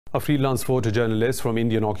A freelance photojournalist from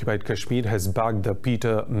Indian-occupied Kashmir has bagged the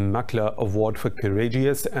Peter Mackler Award for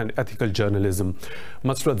courageous and ethical journalism.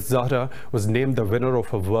 Masrat Zahra was named the winner of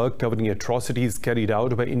her work covering atrocities carried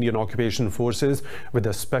out by Indian occupation forces with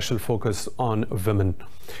a special focus on women.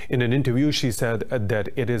 In an interview, she said that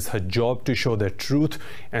it is her job to show the truth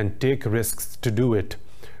and take risks to do it.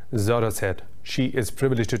 Zahra said she is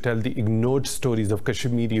privileged to tell the ignored stories of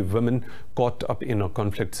Kashmiri women caught up in a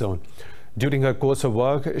conflict zone. During her course of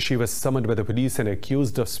work, she was summoned by the police and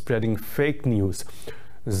accused of spreading fake news.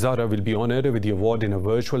 Zahra will be honored with the award in a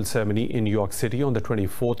virtual ceremony in New York City on the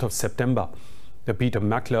 24th of September. The Peter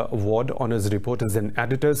Mackler Award honors reporters and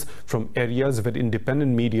editors from areas where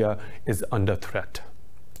independent media is under threat.